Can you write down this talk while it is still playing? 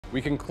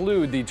We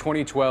conclude the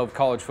 2012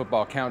 college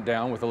football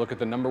countdown with a look at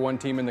the #1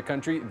 team in the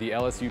country, the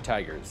LSU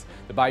Tigers.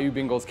 The Bayou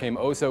Bengals came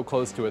oh so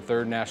close to a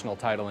third national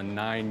title in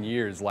 9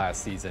 years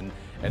last season,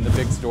 and the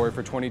big story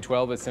for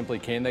 2012 is simply,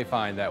 can they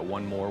find that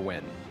one more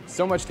win?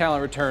 So much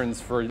talent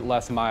returns for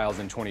Les Miles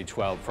in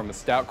 2012, from a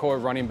stout core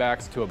of running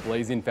backs to a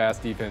blazing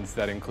fast defense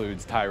that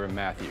includes Tyrann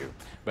Mathieu.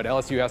 But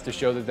LSU has to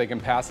show that they can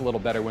pass a little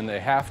better when they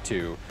have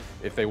to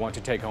if they want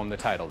to take home the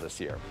title this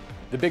year.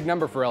 The big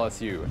number for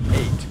LSU,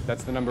 8.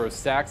 That's the number of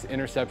sacks,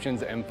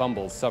 interceptions, and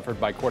fumbles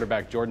suffered by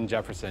quarterback Jordan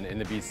Jefferson in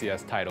the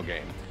BCS title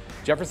game.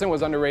 Jefferson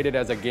was underrated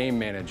as a game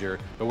manager,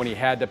 but when he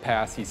had to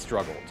pass, he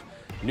struggled.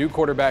 New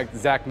quarterback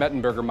Zach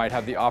Mettenberger might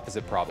have the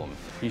opposite problem.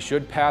 He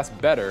should pass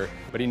better,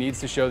 but he needs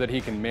to show that he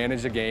can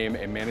manage the game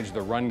and manage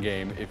the run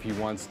game if he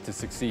wants to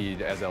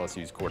succeed as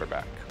LSU's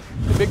quarterback.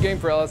 The big game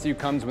for LSU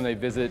comes when they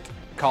visit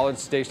College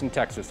Station,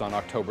 Texas on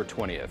October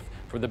 20th.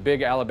 For the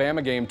big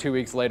Alabama game 2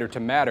 weeks later to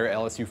matter,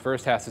 LSU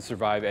first has to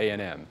survive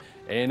A&M.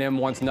 A&M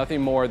wants nothing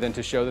more than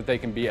to show that they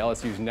can be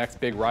LSU's next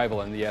big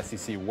rival in the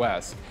SEC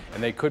West,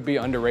 and they could be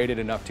underrated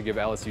enough to give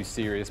LSU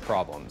serious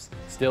problems.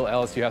 Still,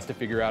 LSU has to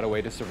figure out a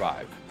way to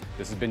survive.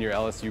 This has been your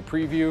LSU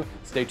preview.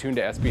 Stay tuned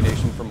to SB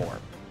Nation for more.